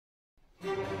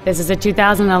This is a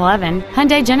 2011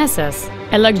 Hyundai Genesis,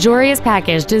 a luxurious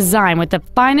package designed with the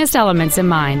finest elements in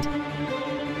mind.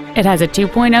 It has a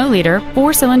 2.0-liter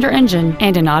four-cylinder engine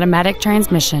and an automatic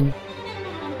transmission.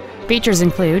 Features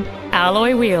include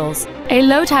alloy wheels, a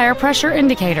low tire pressure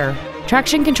indicator,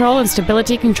 traction control and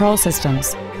stability control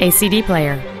systems, a CD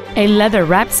player, a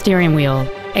leather-wrapped steering wheel,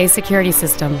 a security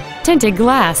system, tinted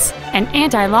glass, an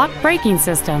anti-lock braking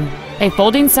system, a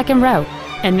folding second row,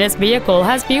 and this vehicle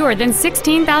has fewer than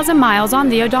 16,000 miles on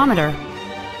the odometer.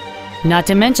 Not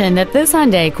to mention that this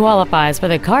Hyundai qualifies for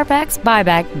the Carfax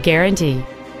buyback guarantee.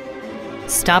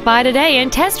 Stop by today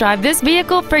and test drive this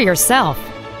vehicle for yourself.